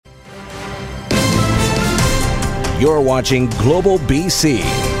You're watching Global BC.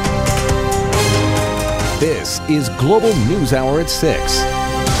 This is Global News Hour at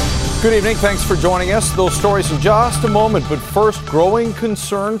 6. Good evening. Thanks for joining us. Those stories in just a moment. But first, growing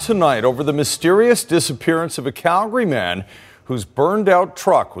concern tonight over the mysterious disappearance of a Calgary man whose burned-out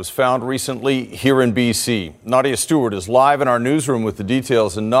truck was found recently here in BC. Nadia Stewart is live in our newsroom with the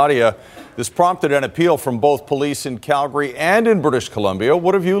details. And Nadia, this prompted an appeal from both police in Calgary and in British Columbia.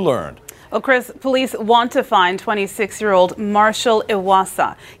 What have you learned? Well, Chris, police want to find 26-year-old Marshall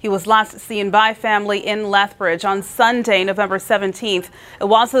Iwasa. He was last seen by family in Lethbridge on Sunday, November 17th.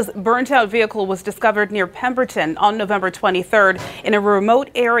 Iwasa's burnt-out vehicle was discovered near Pemberton on November 23rd in a remote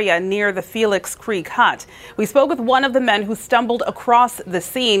area near the Felix Creek Hut. We spoke with one of the men who stumbled across the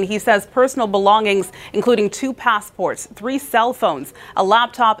scene. He says personal belongings, including 2 passports, 3 cell phones, a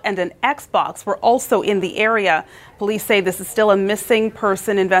laptop, and an Xbox were also in the area. Police say this is still a missing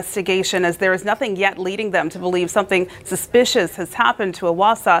person investigation, as there is nothing yet leading them to believe something suspicious has happened to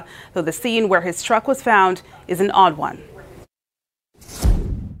Iwasa, though the scene where his truck was found is an odd one.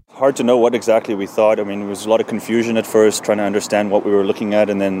 Hard to know what exactly we thought. I mean, there was a lot of confusion at first, trying to understand what we were looking at,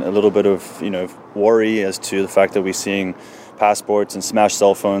 and then a little bit of, worry as to the fact that we're seeing passports and smashed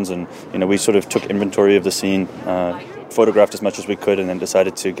cell phones, and, we sort of took inventory of the scene, photographed as much as we could, and then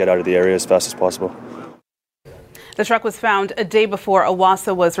decided to get out of the area as fast as possible. The truck was found a day before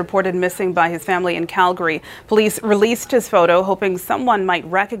Iwasa was reported missing by his family in Calgary. Police released his photo, hoping someone might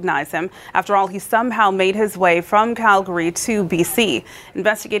recognize him. After all, he somehow made his way from Calgary to BC.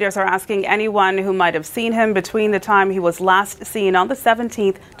 Investigators are asking anyone who might have seen him between the time he was last seen on the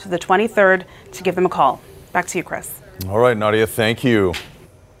 17th to the 23rd to give them a call. Back to you, Chris. All right, Nadia, thank you.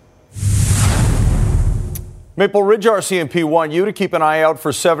 Maple Ridge RCMP want you to keep an eye out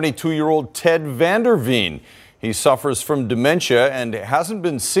for 72-year-old Ted Vanderveen. He suffers from dementia and hasn't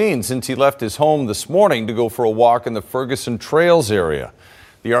been seen since he left his home this morning to go for a walk in the Ferguson Trails area.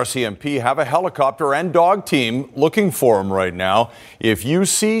 The RCMP have a helicopter and dog team looking for him right now. If you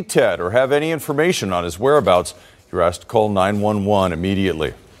see Ted or have any information on his whereabouts, you're asked to call 911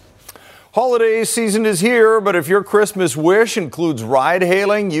 immediately. Holiday season is here, but if your Christmas wish includes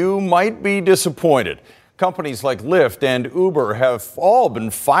ride-hailing, you might be disappointed. Companies like Lyft and Uber have all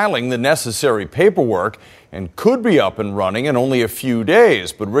been filing the necessary paperwork and could be up and running in only a few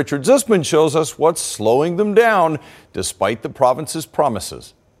days. But Richard Zussman shows us what's slowing them down, despite the province's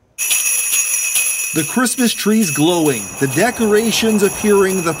promises. The Christmas trees glowing, the decorations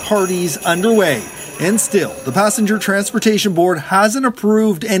appearing, the parties underway. And still, the Passenger Transportation Board hasn't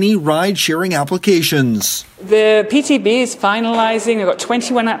approved any ride-sharing applications. The PTB is finalising. We've got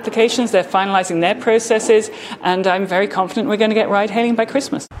 21 applications. They're finalising their processes, and I'm very confident we're going to get ride-hailing by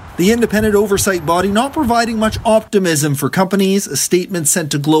Christmas. The independent oversight body not providing much optimism for companies. A statement sent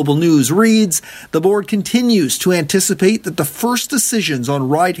to Global News reads, the board continues to anticipate that the first decisions on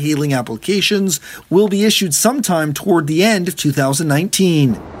ride-hailing applications will be issued sometime toward the end of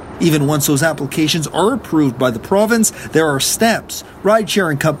 2019. Even once those applications are approved by the province, there are steps.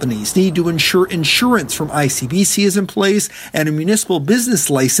 Ride-sharing companies need to ensure insurance from ICBC is in place and a municipal business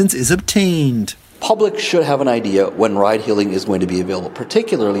license is obtained. Public should have an idea when ride-hailing is going to be available,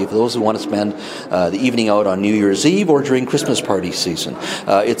 particularly for those who want to spend the evening out on New Year's Eve or during Christmas party season.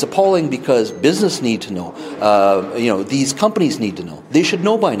 It's appalling because business need to know. These companies need to know. They should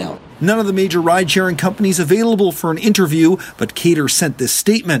know by now. None of the major ride-sharing companies available for an interview, but Cater sent this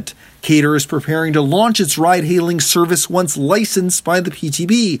statement. Cater is preparing to launch its ride-hailing service once licensed by the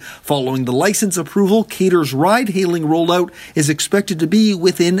PTB. Following the license approval, Cater's ride-hailing rollout is expected to be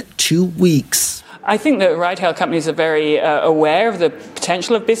within 2 weeks. I think that ride-hail companies are very aware of the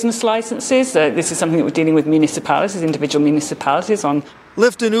potential of business licenses. This is something that we're dealing with municipalities, individual municipalities on.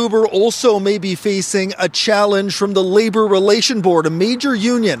 Lyft and Uber also may be facing a challenge from the Labour Relation Board. A major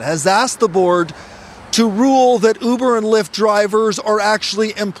union has asked the board to rule that Uber and Lyft drivers are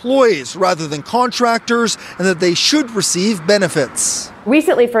actually employees rather than contractors and that they should receive benefits.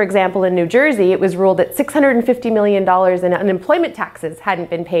 Recently, for example, in New Jersey, it was ruled that $650 million in unemployment taxes hadn't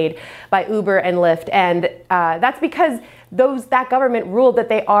been paid by Uber and Lyft, and that's because that government ruled that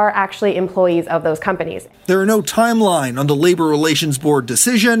they are actually employees of those companies. There are no timeline on the Labour Relations Board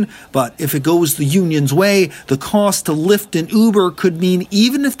decision, but if it goes the union's way, the cost to Lyft and Uber could mean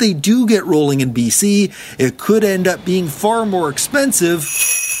even if they do get rolling in BC, it could end up being far more expensive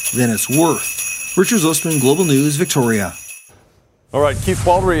than it's worth. Richard Zussman, Global News, Victoria. All right, Keith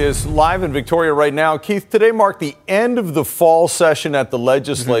Baldry is live in Victoria right now. Keith, today marked the end of the fall session at the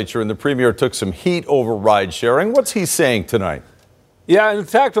legislature, and the Premier took some heat over ride sharing. What's he saying tonight? Yeah, in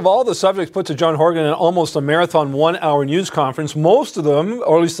fact, of all the subjects put to John Horgan in almost a marathon 1-hour news conference, most of them,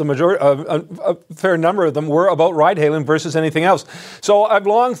 or at least the majority, a fair number of them, were about ride-hailing versus anything else. So I've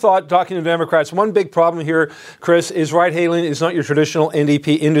long thought, talking to Democrats, one big problem here, Chris, is ride-hailing is not your traditional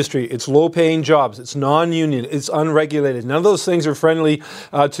NDP industry. It's low-paying jobs. It's non-union. It's unregulated. None of those things are friendly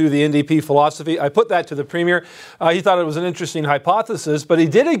to the NDP philosophy. I put that to the Premier. He thought it was an interesting hypothesis, but he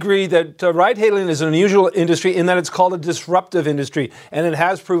did agree that ride-hailing is an unusual industry in that it's called a disruptive industry. And it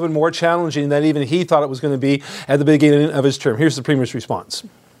has proven more challenging than even he thought it was going to be at the beginning of his term. Here's the Premier's response.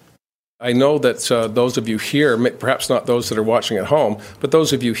 I know that those of you here, perhaps not those that are watching at home, but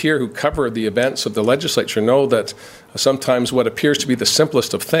those of you here who cover the events of the legislature know that sometimes what appears to be the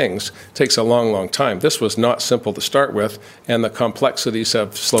simplest of things takes a long, long time. This was not simple to start with, and the complexities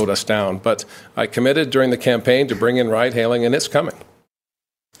have slowed us down. But I committed during the campaign to bring in ride-hailing, and it's coming.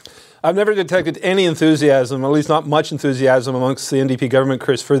 I've never detected any enthusiasm, at least not much enthusiasm amongst the NDP government,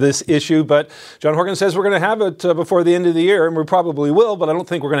 Chris, for this issue. But John Horgan says we're going to have it before the end of the year, and we probably will, but I don't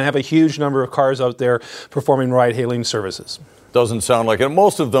think we're going to have a huge number of cars out there performing ride-hailing services. Doesn't sound like it.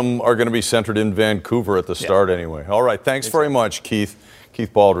 Most of them are going to be centered in Vancouver at the start anyway. All right, thanks very much, Keith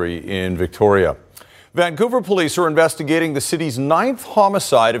Baldry in Victoria. Vancouver police are investigating the city's 9th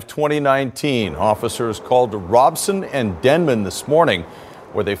homicide of 2019. Officers called to Robson and Denman this morning,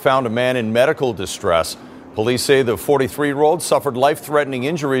 where they found a man in medical distress. Police say the 43-year-old suffered life-threatening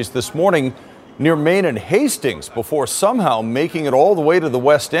injuries this morning near Main and Hastings before somehow making it all the way to the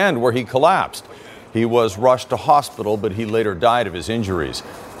West End, where he collapsed. He was rushed to hospital, but he later died of his injuries.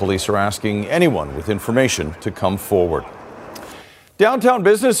 Police are asking anyone with information to come forward. Downtown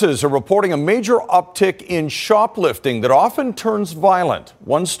businesses are reporting a major uptick in shoplifting that often turns violent.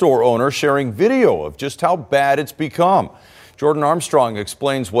 One store owner sharing video of just how bad it's become. Jordan Armstrong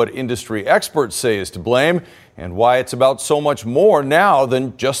explains what industry experts say is to blame and why it's about so much more now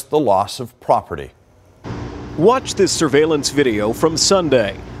than just the loss of property. Watch this surveillance video from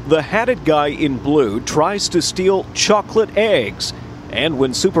Sunday. The hatted guy in blue tries to steal chocolate eggs, and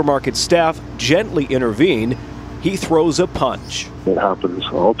when supermarket staff gently intervene, he throws a punch. It happens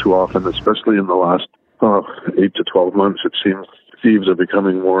all too often, especially in the last 8 to 12 months. It seems thieves are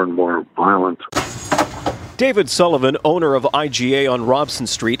becoming more and more violent. David Sullivan, owner of IGA on Robson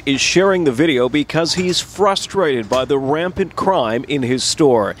Street, is sharing the video because he's frustrated by the rampant crime in his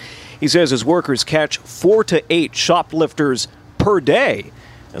store. He says his workers catch 4 to 8 shoplifters per day,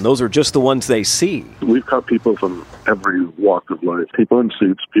 and those are just the ones they see. We've caught people from every walk of life. People in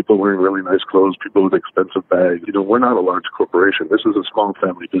suits, people wearing really nice clothes, people with expensive bags. We're not a large corporation. This is a small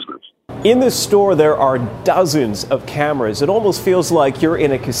family business. In this store, there are dozens of cameras. It almost feels like you're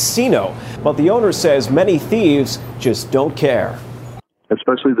in a casino. But the owner says many thieves just don't care.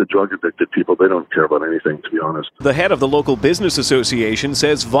 Especially the drug-addicted people, they don't care about anything, to be honest. The head of the local business association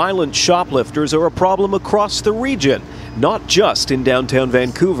says violent shoplifters are a problem across the region, not just in downtown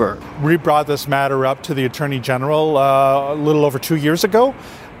Vancouver. We brought this matter up to the Attorney General a little over 2 years ago,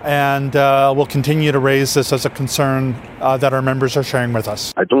 and we'll continue to raise this as a concern that our members are sharing with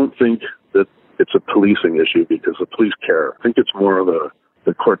us. I don't think that it's a policing issue because the police care. I think it's more of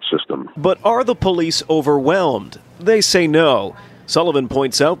the court system. But are the police overwhelmed? They say no. Sullivan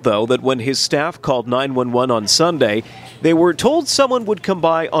points out, though, that when his staff called 911 on Sunday, they were told someone would come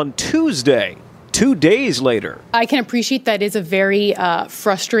by on Tuesday, 2 days later. I can appreciate that is a very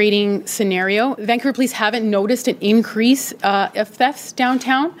frustrating scenario. Vancouver police haven't noticed an increase of thefts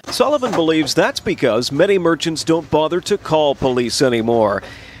downtown. Sullivan believes that's because many merchants don't bother to call police anymore,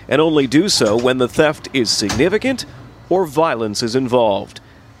 and only do so when the theft is significant or violence is involved.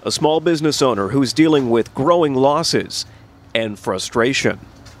 A small business owner who's dealing with growing losses and frustration.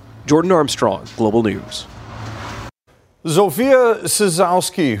 Jordan Armstrong, Global News. Zofia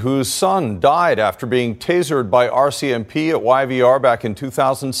Sizowski, whose son died after being tasered by RCMP at YVR back in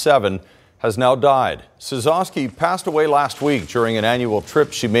 2007, has now died. Sizowski passed away last week during an annual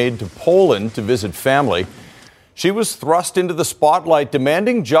trip she made to Poland to visit family. She was thrust into the spotlight,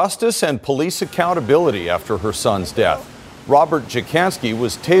 demanding justice and police accountability after her son's death. Robert Jakanski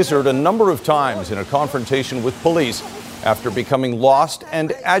was tasered a number of times in a confrontation with police after becoming lost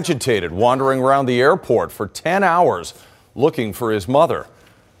and agitated, wandering around the airport for 10 hours looking for his mother.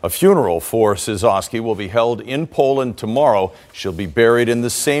 A funeral for Sizowski will be held in Poland tomorrow. She'll be buried in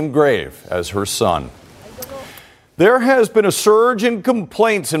the same grave as her son. There has been a surge in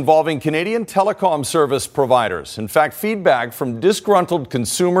complaints involving Canadian telecom service providers. In fact, feedback from disgruntled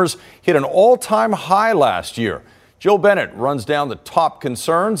consumers hit an all-time high last year. Jill Bennett runs down the top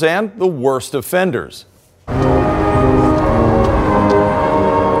concerns and the worst offenders.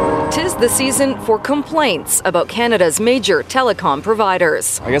 the season for complaints about Canada's major telecom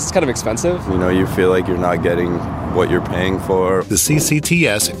providers. I guess it's kind of expensive. You know, you feel like you're not getting what you're paying for. The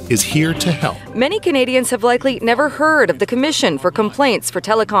CCTS is here to help. Many Canadians have likely never heard of the Commission for Complaints for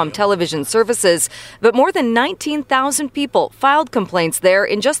Telecom Television Services, but more than 19,000 people filed complaints there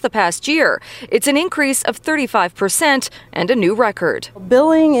in just the past year. It's an increase of 35% and a new record.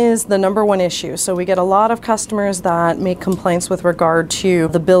 Billing is the number one issue, so we get a lot of customers that make complaints with regard to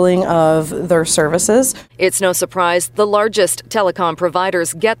the billing of their services. It's no surprise the largest telecom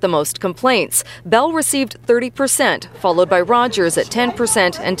providers get the most complaints. Bell received 30%, followed by Rogers at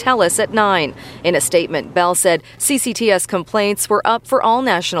 10% and TELUS at 9%. In a statement, Bell said CCTS complaints were up for all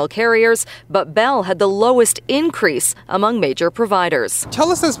national carriers, but Bell had the lowest increase among major providers.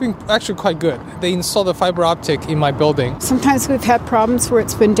 TELUS has been actually quite good. They installed a fiber optic in my building. Sometimes we've had problems where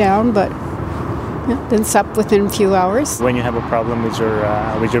it's been down, but it's up within a few hours. When you have a problem with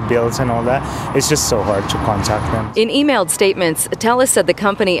your bills and all that, it's just so hard to contact them. In emailed statements, TELUS said the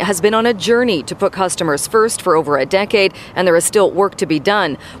company has been on a journey to put customers first for over a decade, and there is still work to be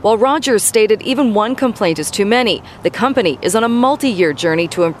done. While Rogers stated even one complaint is too many, the company is on a multi-year journey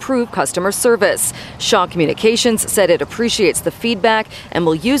to improve customer service. Shaw Communications said it appreciates the feedback and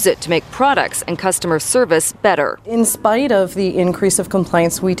will use it to make products and customer service better. In spite of the increase of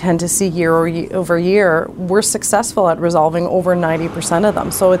complaints we tend to see year over year, we're successful at resolving over 90% of them.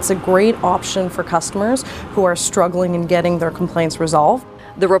 So it's a great option for customers who are struggling in getting their complaints resolved.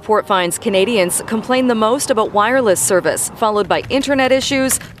 The report finds Canadians complain the most about wireless service, followed by internet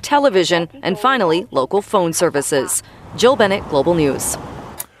issues, television, and finally, local phone services. Jill Bennett, Global News.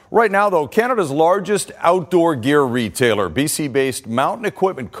 Right now, though, Canada's largest outdoor gear retailer, BC-based Mountain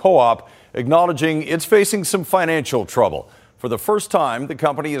Equipment Co-op, acknowledging it's facing some financial trouble. For the first time, the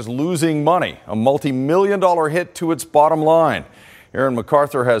company is losing money, a multi-million-dollar hit to its bottom line. Aaron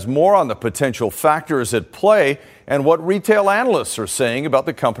MacArthur has more on the potential factors at play and what retail analysts are saying about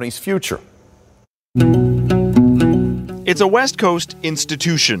the company's future. It's a West Coast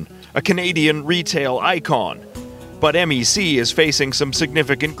institution, a Canadian retail icon. But MEC is facing some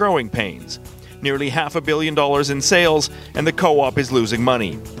significant growing pains. Nearly $500 million in sales, and the co-op is losing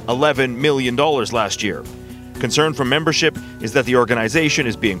money, $11 million last year. Concern from membership is that the organization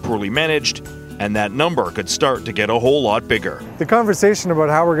is being poorly managed, and that number could start to get a whole lot bigger. The conversation about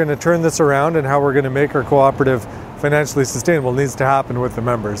how we're going to turn this around and how we're going to make our cooperative financially sustainable needs to happen with the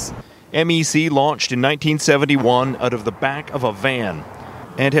members. MEC launched in 1971 out of the back of a van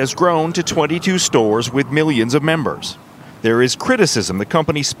and has grown to 22 stores with millions of members. There is criticism the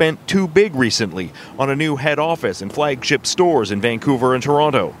company spent too big recently on a new head office and flagship stores in Vancouver and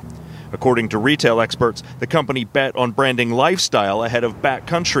Toronto. According to retail experts, the company bet on branding lifestyle ahead of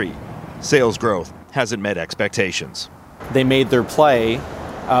backcountry. Sales growth hasn't met expectations. They made their play,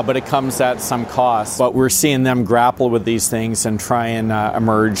 but it comes at some cost. But we're seeing them grapple with these things and try and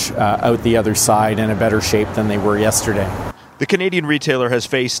emerge out the other side in a better shape than they were yesterday. The Canadian retailer has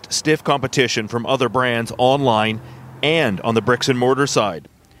faced stiff competition from other brands online and on the bricks and mortar side.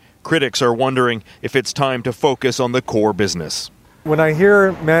 Critics are wondering if it's time to focus on the core business. When I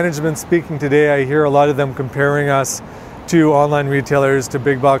hear management speaking today, I hear a lot of them comparing us to online retailers, to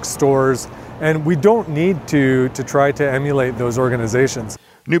big box stores, and we don't need to try to emulate those organizations.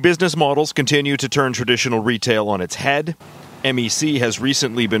 New business models continue to turn traditional retail on its head. MEC has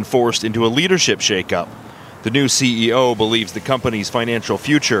recently been forced into a leadership shakeup. The new CEO believes the company's financial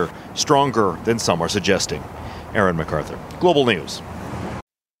future stronger than some are suggesting. Aaron MacArthur, Global News.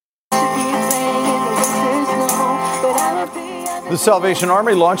 The Salvation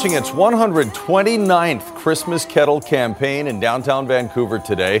Army launching its 129th Christmas Kettle campaign in downtown Vancouver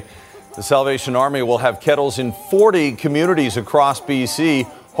today. The Salvation Army will have kettles in 40 communities across BC,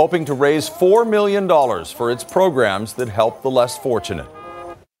 hoping to raise $4 million for its programs that help the less fortunate.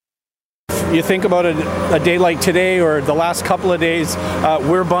 You think about a day like today or the last couple of days,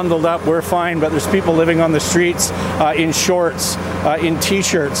 we're bundled up, we're fine, but there's people living on the streets in shorts, in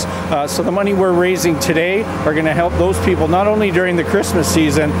T-shirts. So the money we're raising today are going to help those people not only during the Christmas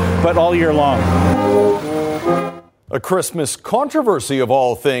season, but all year long. A Christmas controversy of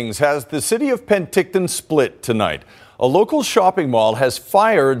all things has the city of Penticton split tonight. A local shopping mall has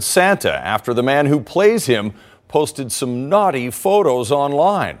fired Santa after the man who plays him posted some naughty photos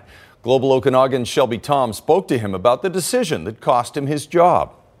online. Global Okanagan's Shelby Tom spoke to him about the decision that cost him his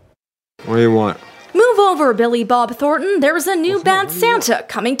job. What do you want? Moo Move over, Billy Bob Thornton. There's a new bad Santa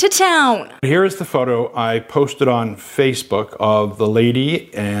coming to town. Here is the photo I posted on Facebook of the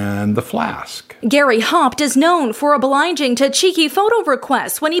lady and the flask. Gary Hopt is known for obliging to cheeky photo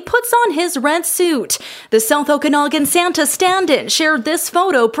requests when he puts on his red suit. The South Okanagan Santa stand-in shared this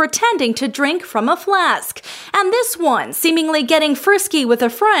photo pretending to drink from a flask. And this one seemingly getting frisky with a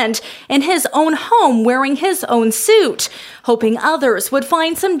friend in his own home wearing his own suit. Hoping others would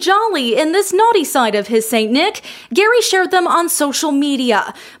find some jolly in this naughty side of his St. Nick, Gary shared them on social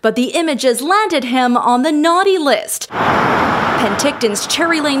media, but the images landed him on the naughty list. Penticton's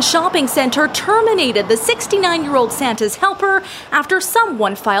Cherry Lane Shopping Centre terminated the 69-year-old Santa's helper after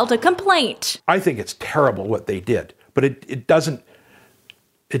someone filed a complaint. I think it's terrible what they did, but it doesn't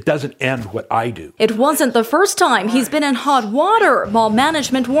end what I do. It wasn't the first time he's been in hot water. Mall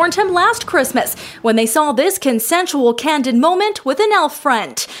management warned him last Christmas when they saw this consensual, candid moment with an elf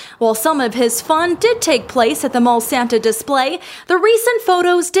friend. While some of his fun did take place at the mall Santa display, the recent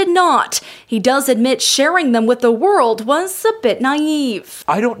photos did not. He does admit sharing them with the world was a bit naive.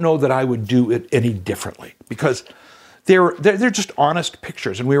 I don't know that I would do it any differently because they're just honest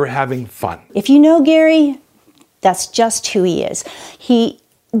pictures and we were having fun. If you know Gary, that's just who he is. He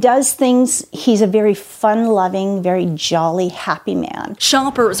does things, he's a very fun-loving, very jolly, happy man.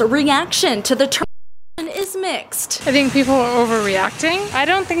 Shoppers' reaction to the termination is mixed. I think people are overreacting. I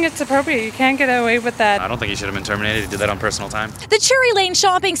don't think it's appropriate. You can't get away with that. I don't think he should have been terminated. He did that on personal time. The Cherry Lane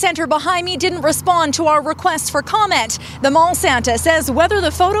Shopping Centre behind me didn't respond to our request for comment. The mall Santa says whether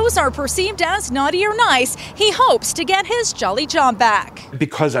the photos are perceived as naughty or nice, he hopes to get his jolly job back.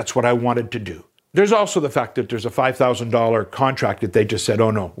 Because that's what I wanted to do. There's also the fact that there's a $5,000 contract that they just said, oh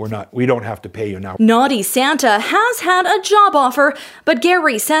no, we don't have to pay you now. Naughty Santa has had a job offer, but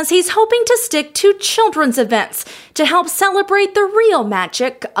Gary says he's hoping to stick to children's events to help celebrate the real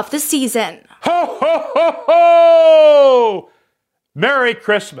magic of the season. Ho, ho, ho, ho! Merry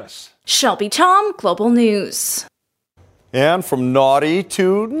Christmas. Shelby Tom, Global News. And from naughty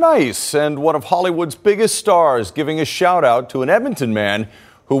to nice, and one of Hollywood's biggest stars giving a shout out to an Edmonton man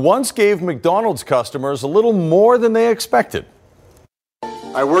who once gave McDonald's customers a little more than they expected.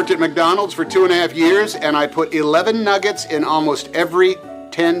 I worked at McDonald's for 2.5 years, and I put 11 nuggets in almost every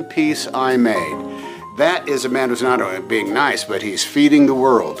 10-piece I made. That is a man who's not only being nice, but he's feeding the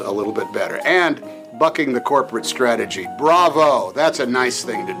world a little bit better and bucking the corporate strategy. Bravo! That's a nice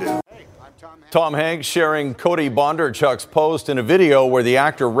thing to do. Tom Hanks sharing Cody Bondarchuk's post in a video where the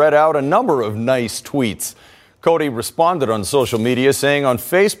actor read out a number of nice tweets. Cody responded on social media saying on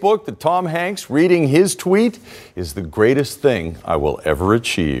Facebook that Tom Hanks reading his tweet is the greatest thing I will ever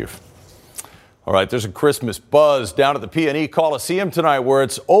achieve. All right, there's a Christmas buzz down at the PNE Coliseum tonight where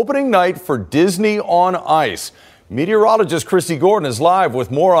it's opening night for Disney on Ice. Meteorologist Christy Gordon is live with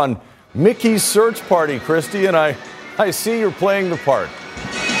more on Mickey's search party, Christy, and I see you're playing the part.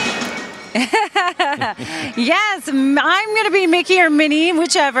 Yes, I'm going to be Mickey or Minnie,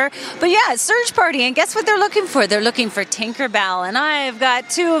 whichever. But yeah, search party. And guess what they're looking for? They're looking for Tinkerbell. And I've got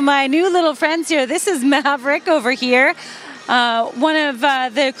two of my new little friends here. This is Maverick over here, one of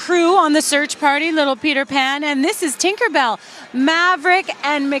the crew on the search party, little Peter Pan. And this is Tinkerbell, Maverick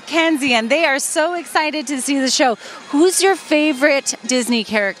and Mackenzie. And they are so excited to see the show. Who's your favorite Disney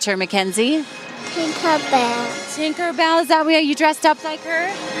character, Mackenzie? Tinkerbell. Tinkerbell, is that why you dressed up like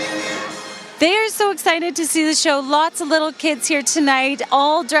her? They are so excited to see the show. Lots of little kids here tonight,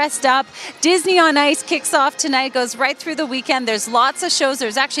 all dressed up. Disney on Ice kicks off tonight, goes right through the weekend. There's lots of shows.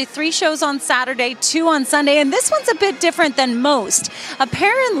 There's actually 3 shows on Saturday, 2 on Sunday, and this one's a bit different than most.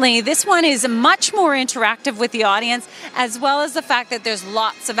 Apparently, this one is much more interactive with the audience, as well as the fact that there's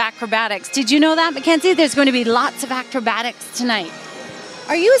lots of acrobatics. Did you know that, Mackenzie? There's going to be lots of acrobatics tonight.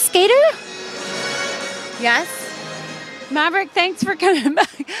 Are you a skater? Yes. Maverick, thanks for coming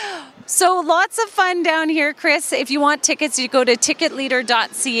back. So lots of fun down here, Chris. If you want tickets, you go to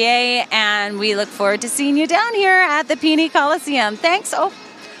ticketleader.ca, and we look forward to seeing you down here at the PNE Coliseum. Thanks. Oh,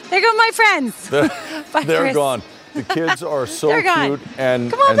 there go my friends. Bye, they're Chris. gone. The kids are so They're cute,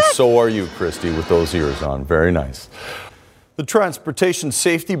 and so are you, Christy, with those ears on. Very nice. The Transportation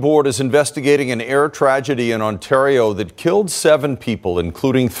Safety Board is investigating an air tragedy in Ontario that killed 7 people,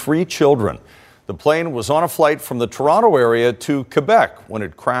 including 3 children. The plane was on a flight from the Toronto area to Quebec when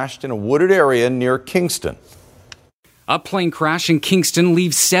it crashed in a wooded area near Kingston. A plane crash in Kingston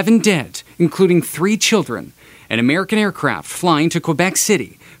leaves 7 dead, including 3 children. An American aircraft flying to Quebec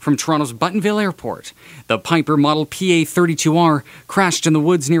City from Toronto's Buttonville Airport. The Piper Model PA-32R crashed in the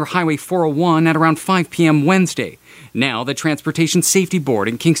woods near Highway 401 at around 5 p.m. Wednesday. Now, the Transportation Safety Board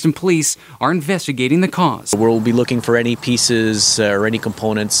and Kingston Police are investigating the cause. We'll be looking for any pieces or any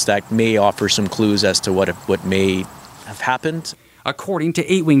components that may offer some clues as to what may have happened. According to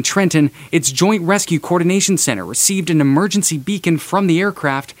 8-Wing Trenton, its Joint Rescue Coordination Center received an emergency beacon from the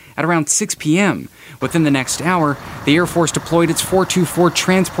aircraft at around 6 p.m. Within the next hour, the Air Force deployed its 424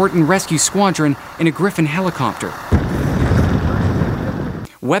 Transport and Rescue Squadron in a Griffin helicopter.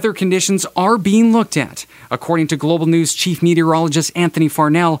 Weather conditions are being looked at. According to Global News Chief Meteorologist Anthony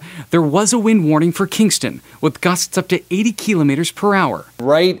Farnell, there was a wind warning for Kingston, with gusts up to 80 kilometers per hour.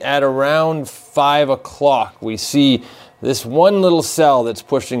 Right at around 5 o'clock, we see this one little cell that's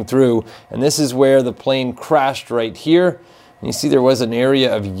pushing through, and this is where the plane crashed right here. And you see there was an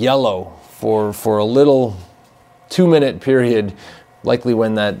area of yellow for a little 2-minute period, likely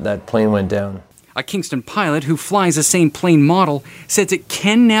when that plane went down. A Kingston pilot who flies the same plane model says it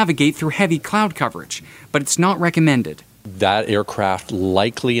can navigate through heavy cloud coverage, but it's not recommended. That aircraft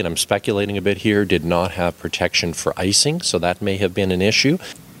likely, and I'm speculating a bit here, did not have protection for icing, so that may have been an issue.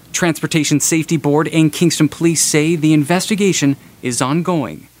 Transportation Safety Board and Kingston Police say the investigation is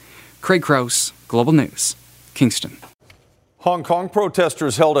ongoing. Craig Krause, Global News, Kingston. Hong Kong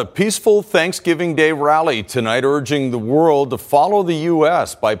protesters held a peaceful Thanksgiving Day rally tonight, urging the world to follow the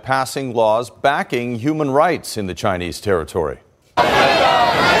U.S. by passing laws backing human rights in the Chinese territory.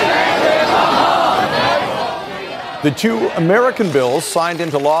 The 2 American bills signed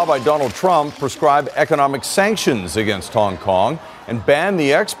into law by Donald Trump prescribe economic sanctions against Hong Kong and ban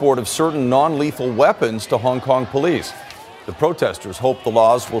the export of certain non-lethal weapons to Hong Kong police. The protesters hope the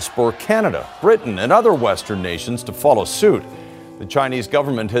laws will spur Canada, Britain, and other Western nations to follow suit. The Chinese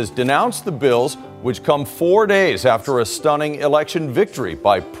government has denounced the bills, which come 4 days after a stunning election victory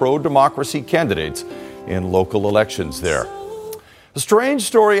by pro-democracy candidates in local elections there. A strange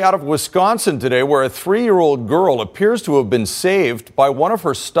story out of Wisconsin today, where a 3-year-old girl appears to have been saved by one of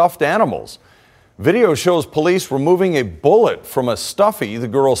her stuffed animals. Video shows police removing a bullet from a stuffy the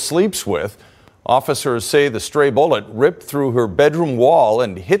girl sleeps with. Officers say the stray bullet ripped through her bedroom wall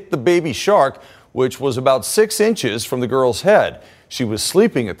and hit the baby shark, which was about 6 inches from the girl's head. She was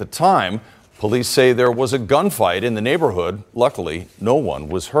sleeping at the time. Police say there was a gunfight in the neighborhood. Luckily, no one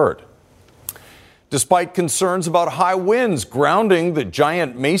was hurt. Despite concerns about high winds grounding the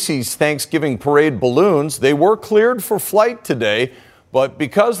giant Macy's Thanksgiving parade balloons, they were cleared for flight today. But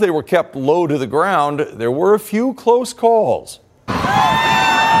because they were kept low to the ground, there were a few close calls.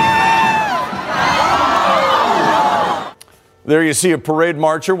 There you see a parade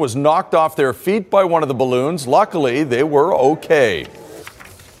marcher was knocked off their feet by one of the balloons. Luckily, they were okay.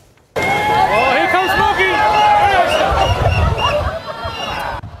 Oh, here comes Smokey!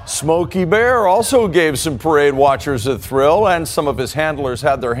 Smokey Bear also gave some parade watchers a thrill, and some of his handlers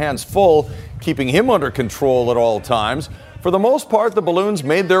had their hands full, keeping him under control at all times. For the most part, the balloons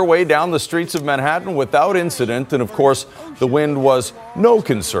made their way down the streets of Manhattan without incident, and of course, the wind was no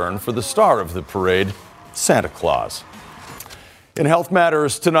concern for the star of the parade, Santa Claus. In Health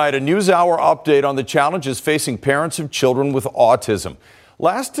Matters tonight, a NewsHour update on the challenges facing parents of children with autism.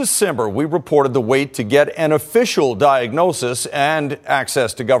 Last December, we reported the wait to get an official diagnosis and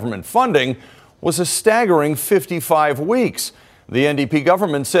access to government funding was a staggering 55 weeks. The NDP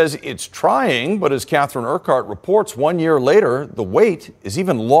government says it's trying, but as Catherine Urquhart reports, 1 year later, the wait is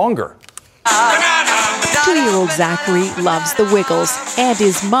even longer. 2-year-old Zachary loves the Wiggles and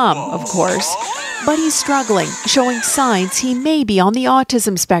his mom, of course. But he's struggling, showing signs he may be on the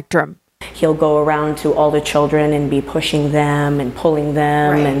autism spectrum. He'll go around to all the children and be pushing them and pulling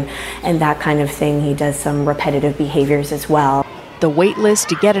them and that kind of thing. He does some repetitive behaviors as well. The wait list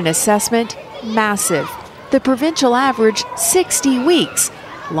to get an assessment, massive. The provincial average, 60 weeks,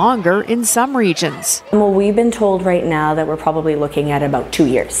 longer in some regions. Well, we've been told right now that we're probably looking at about 2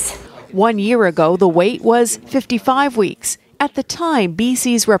 years. 1 year ago, the wait was 55 weeks. At the time,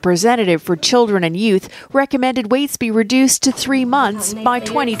 BC's representative for children and youth recommended waits be reduced to 3 months by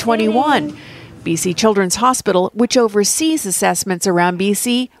 2021. BC Children's Hospital, which oversees assessments around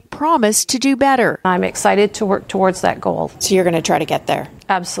BC, promised to do better. I'm excited to work towards that goal. So you're going to try to get there?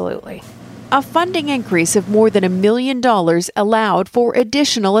 Absolutely. A funding increase of more than $1 million allowed for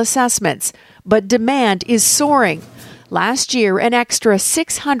additional assessments, but demand is soaring. Last year, an extra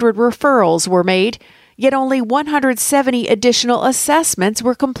 600 referrals were made, yet only 170 additional assessments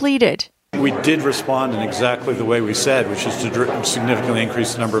were completed. We did respond in exactly the way we said, which is to significantly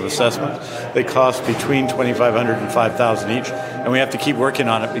increase the number of assessments. They cost between $2,500 and $5,000 each, and we have to keep working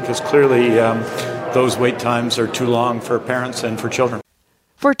on it because clearly those wait times are too long for parents and for children.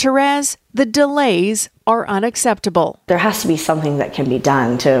 For Therese, the delays are unacceptable. There has to be something that can be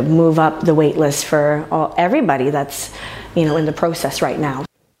done to move up the wait list for everybody that's, in the process right now.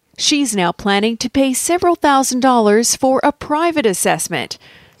 She's now planning to pay several $1,000s for a private assessment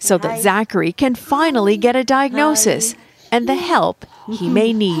so that Zachary can finally get a diagnosis and the help he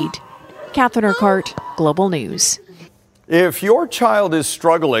may need. Catherine Urquhart, Global News. If your child is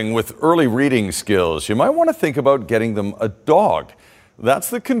struggling with early reading skills, you might want to think about getting them a dog.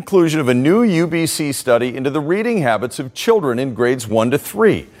 That's the conclusion of a new UBC study into the reading habits of children in grades 1 to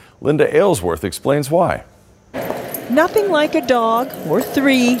 3. Linda Aylesworth explains why. Nothing like a dog or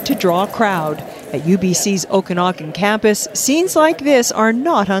 3 to draw a crowd. At UBC's Okanagan campus, scenes like this are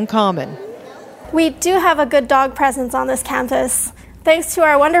not uncommon. We do have a good dog presence on this campus, thanks to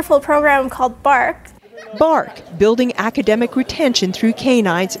our wonderful program called BARK. BARK, Building Academic Retention Through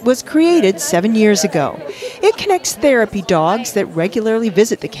Canines, was created 7 years ago. It connects therapy dogs that regularly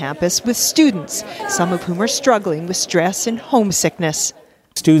visit the campus with students, some of whom are struggling with stress and homesickness.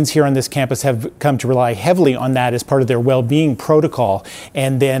 Students here on this campus have come to rely heavily on that as part of their well-being protocol,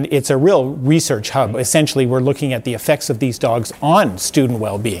 and then it's a real research hub. Essentially, we're looking at the effects of these dogs on student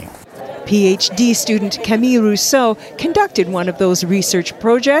well-being. PhD student Camille Rousseau conducted one of those research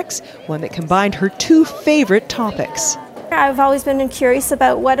projects, one that combined her 2 favorite topics. I've always been curious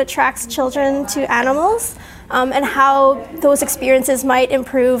about what attracts children to animals and how those experiences might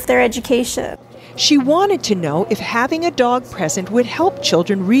improve their education. She wanted to know if having a dog present would help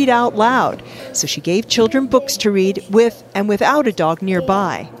children read out loud, so she gave children books to read with and without a dog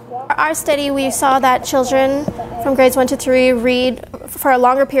nearby. Our study, we saw that children from grades 1 to 3 read for a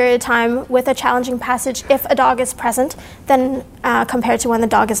longer period of time with a challenging passage if a dog is present than compared to when the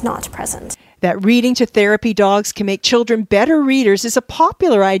dog is not present. That reading to therapy dogs can make children better readers is a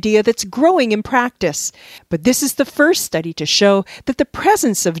popular idea that's growing in practice. But this is the first study to show that the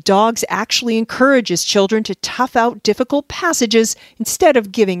presence of dogs actually encourages children to tough out difficult passages instead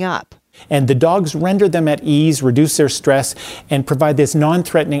of giving up. And the dogs render them at ease, reduce their stress, and provide this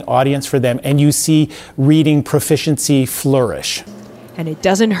non-threatening audience for them. And you see reading proficiency flourish. And it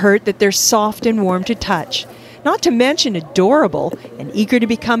doesn't hurt that they're soft and warm to touch. Not to mention adorable and eager to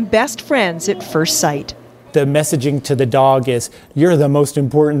become best friends at first sight. The messaging to the dog is, you're the most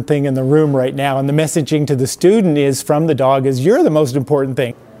important thing in the room right now. And the messaging to the student is, from the dog, is, you're the most important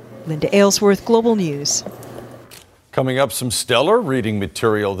thing. Linda Aylesworth, Global News. Coming up, some stellar reading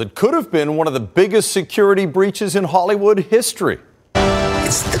material that could have been one of the biggest security breaches in Hollywood history.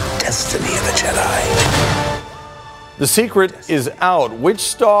 It's the destiny of a Jedi. The secret is out. Which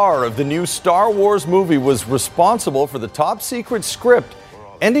star of the new Star Wars movie was responsible for the top secret script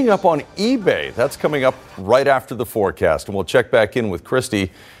ending up on eBay? That's coming up right after the forecast. And we'll check back in with Christy,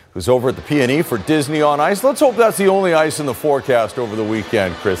 who's over at the P&E for Disney on Ice. Let's hope that's the only ice in the forecast over the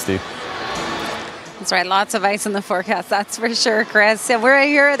weekend, Christy. That's right. Lots of ice in the forecast. That's for sure, Chris. So we're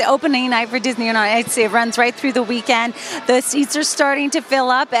here at the opening night for Disney on Ice. It runs right through the weekend. The seats are starting to fill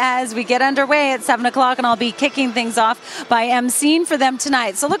up as we get underway at 7 o'clock, and I'll be kicking things off by emceeing for them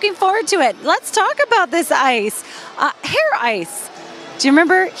tonight. So looking forward to it. Let's talk about this ice. Hair ice. Do you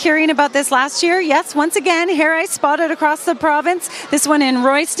remember hearing about this last year? Yes, once again, hair ice spotted across the province. This one in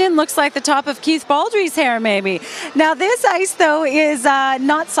Royston looks like the top of Keith Baldry's hair, maybe. Now, this ice, though, is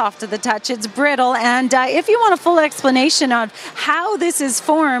not soft to the touch. It's brittle. And if you want a full explanation of how this is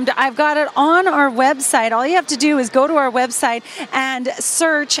formed, I've got it on our website. All you have to do is go to our website and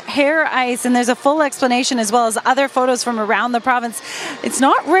search hair ice. And there's a full explanation as well as other photos from around the province. It's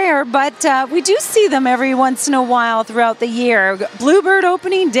not rare, but we do see them every once in a while throughout the year. Bluebird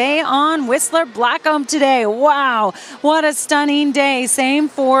opening day on Whistler Blackcomb today. Wow, what a stunning day. Same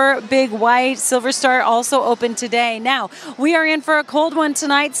for Big White. Silver Star also open today. Now, we are in for a cold one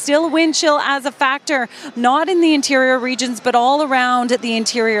tonight. Still wind chill as a factor, not in the interior regions, but all around the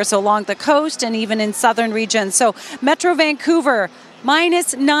interior, so along the coast and even in southern regions. So Metro Vancouver,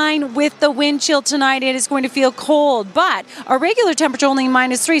 -9 with the wind chill tonight. It is going to feel cold, but our regular temperature only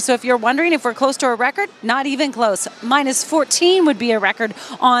 -3. So if you're wondering if we're close to a record, not even close. -14 would be a record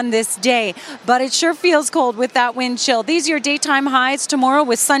on this day, but it sure feels cold with that wind chill. These are your daytime highs tomorrow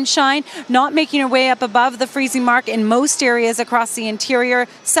with sunshine, not making your way up above the freezing mark in most areas across the interior.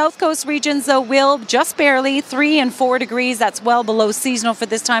 South coast regions, though, will just barely 3 and 4 degrees. That's well below seasonal for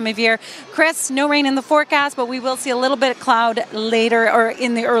this time of year. Chris, no rain in the forecast, but we will see a little bit of cloud later or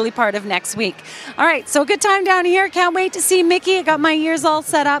in the early part of next week. All right, so good time down here. Can't wait to see Mickey. I got my ears all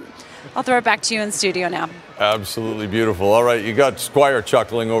set up. I'll throw it back to you in studio now. Absolutely beautiful. All right, you got Squire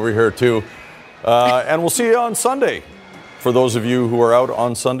chuckling over here too. And we'll see you on Sunday for those of you who are out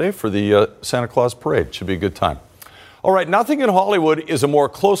on Sunday for the Santa Claus parade. Should be a good time. All right, nothing in Hollywood is a more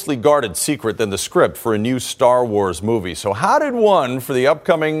closely guarded secret than the script for a new Star Wars movie. So how did one for the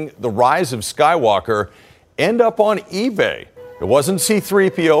upcoming The Rise of Skywalker end up on eBay? It wasn't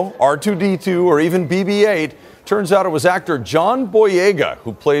C-3PO, R2-D2, or even BB-8. Turns out it was actor John Boyega,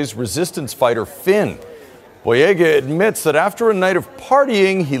 who plays Resistance fighter Finn. Boyega admits that after a night of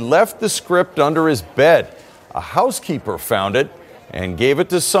partying, he left the script under his bed. A housekeeper found it and gave it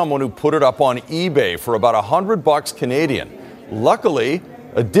to someone who put it up on eBay for about $100 Canadian. Luckily,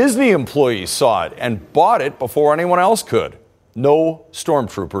 a Disney employee saw it and bought it before anyone else could. No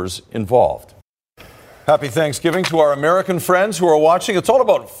stormtroopers involved. Happy Thanksgiving to our American friends who are watching. It's all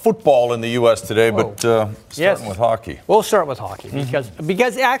about football in the U.S. today, but starting with hockey. We'll start with hockey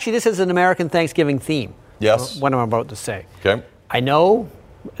because actually this is an American Thanksgiving theme. Yes. What I'm about to say. Okay. I know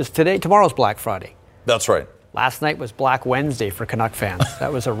tomorrow's Black Friday. That's right. Last night was Black Wednesday for Canuck fans.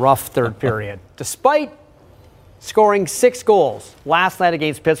 That was a rough third period. Despite scoring 6 goals last night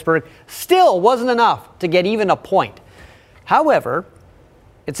against Pittsburgh, still wasn't enough to get even a point. However,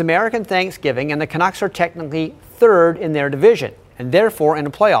 it's American Thanksgiving, and the Canucks are technically third in their division, and therefore in a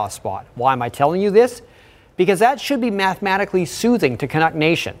playoff spot. Why am I telling you this? Because that should be mathematically soothing to Canuck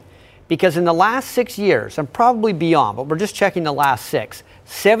Nation. Because in the last 6 years, and probably beyond, but we're just checking the last 6,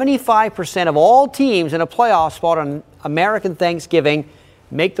 75% of all teams in a playoff spot on American Thanksgiving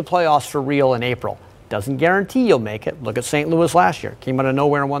make the playoffs for real in April. Doesn't guarantee you'll make it. Look at St. Louis last year. Came out of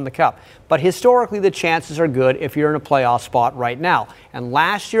nowhere and won the Cup. But historically, the chances are good if you're in a playoff spot right now. And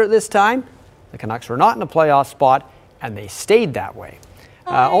last year at this time, the Canucks were not in a playoff spot, and they stayed that way.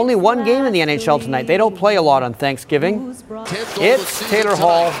 Only one game in the NHL tonight. They don't play a lot on Thanksgiving. It's Taylor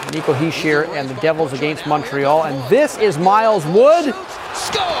Hall, Nico Hischier, and the Devils against Montreal. And this is Miles Wood.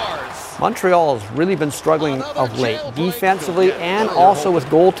 Montreal has really been struggling of late, defensively and also with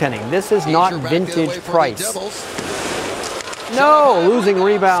goaltending. This is not vintage Price. No, losing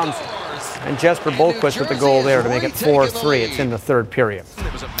rebounds. And Jesper Bohlquist with the goal there to make it 4-3. It's in the third period.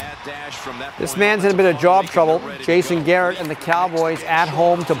 This man's in a bit of job trouble. Jason Garrett and the Cowboys at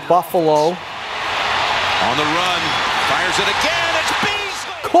home to Buffalo. On the run, fires it again. It's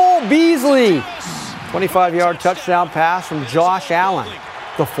Beasley. Cole Beasley. 25-yard touchdown pass from Josh Allen,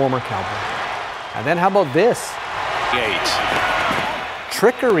 the former Cowboy. And then how about this? 8.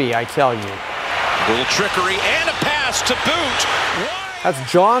 Trickery, I tell you. A little trickery and a pass to boot.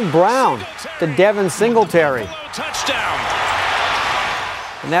 That's John Brown to Devin Singletary. Touchdown.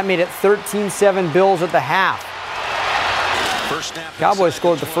 And that made it 13-7 Bills at the half. Cowboys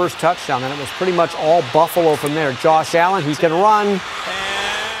scored the first touchdown, and it was pretty much all Buffalo from there. Josh Allen, he can run,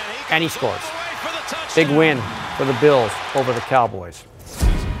 and he scores. Big win for the Bills over the Cowboys.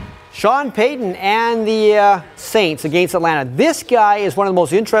 Sean Payton and the Saints against Atlanta. This guy is one of the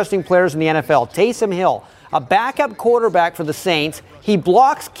most interesting players in the NFL. Taysom Hill, a backup quarterback for the Saints. He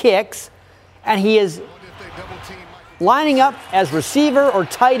blocks kicks, and he is lining up as receiver or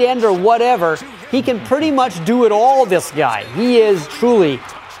tight end or whatever. He can pretty much do it all, this guy. He is truly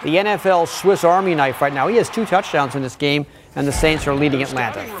the NFL Swiss Army knife right now. He has 2 touchdowns in this game, and the Saints are leading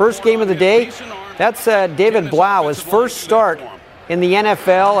Atlanta. First game of the day, that's David Blau, his first start in the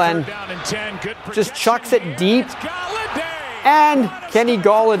NFL, and just chucks it deep. And Kenny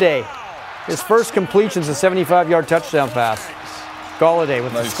Golladay, his first completion's a 75-yard touchdown pass. Golladay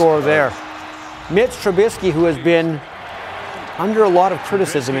with the score there. Mitch Trubisky, who has been under a lot of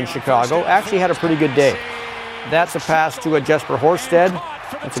criticism in Chicago, actually had a pretty good day. That's a pass to Jesper Horsted.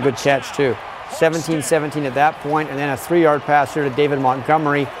 That's a good catch, too. 17-17 at that point, and then a 3-yard pass here to David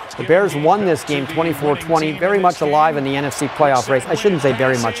Montgomery. The Bears won this game 24-20, very much alive in the NFC playoff race. I shouldn't say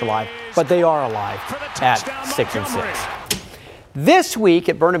very much alive, but they are alive at 6-6. This week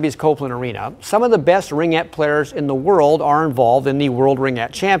at Burnaby's Copeland Arena, some of the best ringette players in the world are involved in the World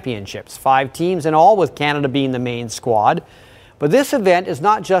Ringette Championships. 5 teams in all, with Canada being the main squad. But this event is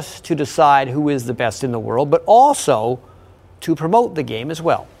not just to decide who is the best in the world, but also to promote the game as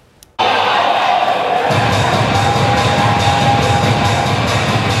well.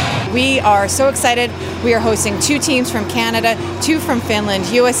 We are so excited. We are hosting 2 teams from Canada, 2 from Finland,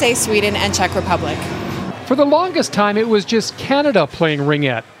 USA, Sweden, and Czech Republic. For the longest time, it was just Canada playing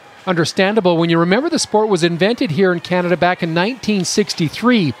ringette. Understandable when you remember the sport was invented here in Canada back in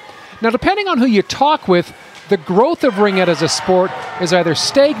 1963. Now, depending on who you talk with, the growth of ringette as a sport is either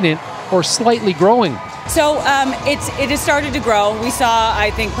stagnant or slightly growing. So it has started to grow. We saw,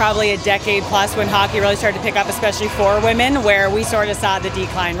 I think, probably a decade plus when hockey really started to pick up, especially for women, where we sort of saw the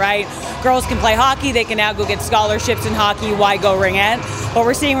decline, right? Girls can play hockey. They can now go get scholarships in hockey. Why go ringette? But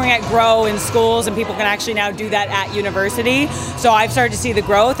we're seeing ringette grow in schools, and people can actually now do that at university. So I've started to see the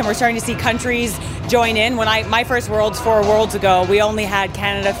growth, and we're starting to see countries join in. When my first Worlds 4 Worlds ago, we only had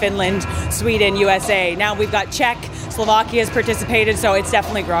Canada, Finland, Sweden, USA. Now we've got Czech, Slovakia has participated, so it's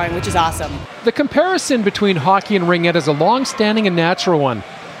definitely growing, which is awesome. The comparison between hockey and ringette is a long-standing and natural one.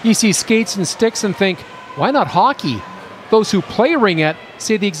 You see skates and sticks and think, why not hockey? Those who play ringette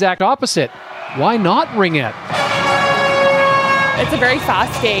say the exact opposite. Why not ringette? It's a very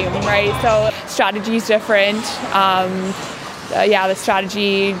fast game, right? So strategy is different. The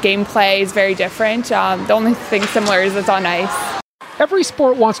strategy gameplay is very different. The only thing similar is it's on ice. Every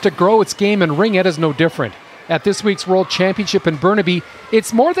sport wants to grow its game, and ringette is no different. At this week's World Championship in Burnaby,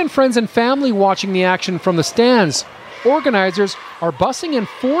 it's more than friends and family watching the action from the stands. Organizers are busing in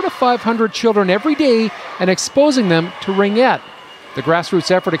 400 to 500 children every day and exposing them to ringette. The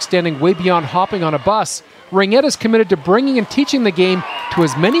grassroots effort extending way beyond hopping on a bus. Ringette is committed to bringing and teaching the game to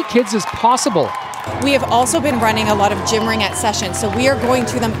as many kids as possible. We have also been running a lot of gym ringette sessions, so we are going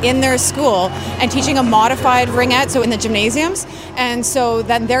to them in their school and teaching a modified ringette, so in the gymnasiums, and so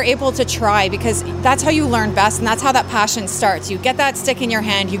then they're able to try, because that's how you learn best, and that's how that passion starts. You get that stick in your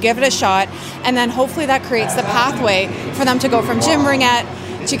hand, you give it a shot, and then hopefully that creates the pathway for them to go from gym ringette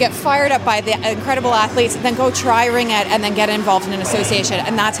to get fired up by the incredible athletes, then go try ringette, and then get involved in an association,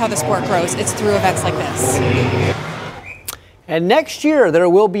 and that's how the sport grows. It's through events like this. And next year, there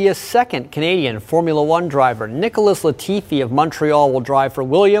will be a second Canadian Formula One driver. Nicholas Latifi of Montreal will drive for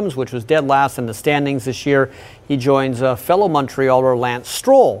Williams, which was dead last in the standings this year. He joins fellow Montrealer Lance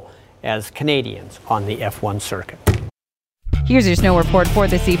Stroll as Canadians on the F1 circuit. Here's your snow report for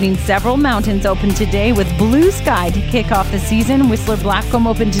this evening. Several mountains open today with blue sky to kick off the season. Whistler Blackcomb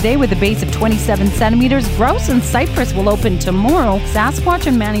open today with a base of 27 centimeters. Grouse and Cypress will open tomorrow. Sasquatch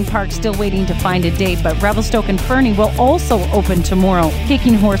and Manning Park still waiting to find a date, but Revelstoke and Fernie will also open tomorrow.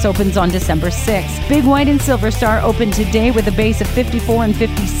 Kicking Horse opens on December 6th. Big White and Silver Star open today with a base of 54 and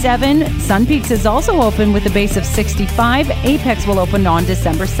 57. Sun Peaks is also open with a base of 65. Apex will open on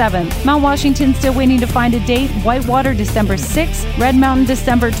December 7th. Mount Washington still waiting to find a date. Whitewater December 6th. Red Mountain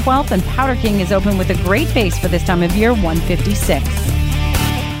December 12th, and Powder King is open with a great base for this time of year, 156.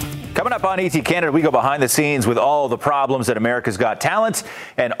 Coming up on ET Canada, we go behind the scenes with all the problems at America's Got Talent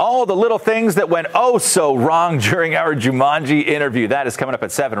and all the little things that went oh so wrong during our Jumanji interview. That is coming up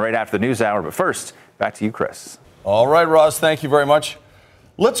at 7 right after the news hour. But first, back to you, Chris. All right, Ross, thank you very much.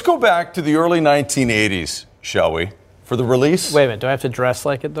 Let's go back to the early 1980s, shall we? For the release. Wait a minute, do I have to dress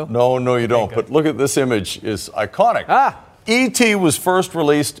like it, though? No, you don't. But look at this image. Is iconic. E.T. was first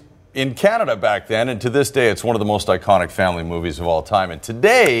released in Canada back then, and to this day, it's one of the most iconic family movies of all time. And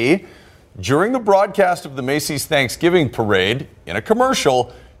today, during the broadcast of the Macy's Thanksgiving Parade, in a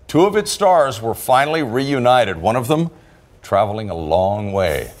commercial, two of its stars were finally reunited. One of them traveling a long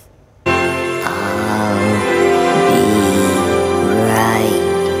way. I'll be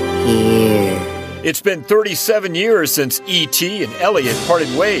right here. It's been 37 years since E.T. and Elliot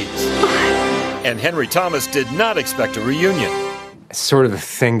parted ways. And Henry Thomas did not expect a reunion. It's sort of a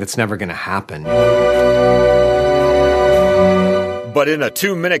thing that's never going to happen. But in a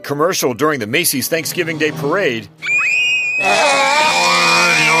 2-minute commercial during the Macy's Thanksgiving Day Parade,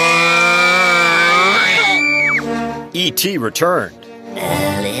 E.T. returned.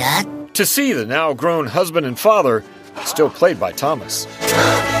 Elliot? To see the now-grown husband and father, still played by Thomas.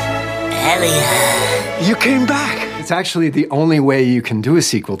 Elliot! You came back! It's actually the only way you can do a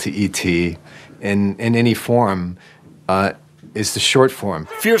sequel to E.T. in any form is the short form.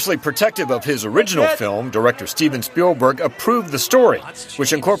 Fiercely protective of his original film, director Steven Spielberg approved the story,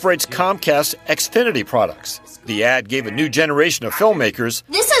 which incorporates Comcast Xfinity products. The ad gave a new generation of filmmakers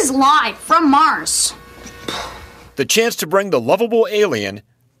This is live from Mars. The chance to bring the lovable alien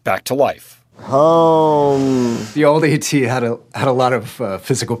back to life. Home. The old E.T. had a lot of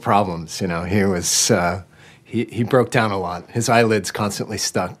physical problems. You know, he was. He broke down a lot. His eyelids constantly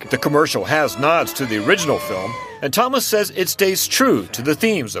stuck. The commercial has nods to the original film, and Thomas says it stays true to the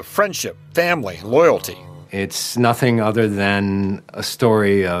themes of friendship, family, and loyalty. It's nothing other than a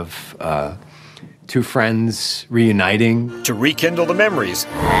story of two friends reuniting. To rekindle the memories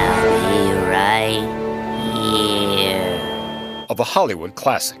I'll be right here. of a Hollywood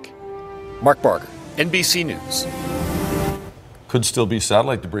classic. Mark Barger, NBC News. Could still be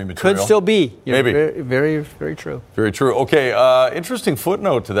satellite debris material. Could still be. Maybe. Very, very, very true. Very true. Okay, interesting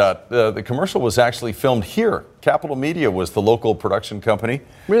footnote to that. The commercial was actually filmed here. Capital Media was the local production company.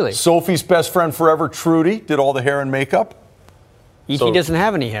 Really? Sophie's best friend forever, Trudy, did all the hair and makeup. E.T. doesn't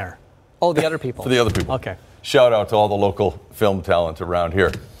have any hair. Oh, the other people. For the other people. Okay. Shout out to all the local film talent around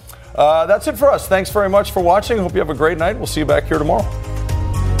here. That's it for us. Thanks very much for watching. Hope you have a great night. We'll see you back here tomorrow.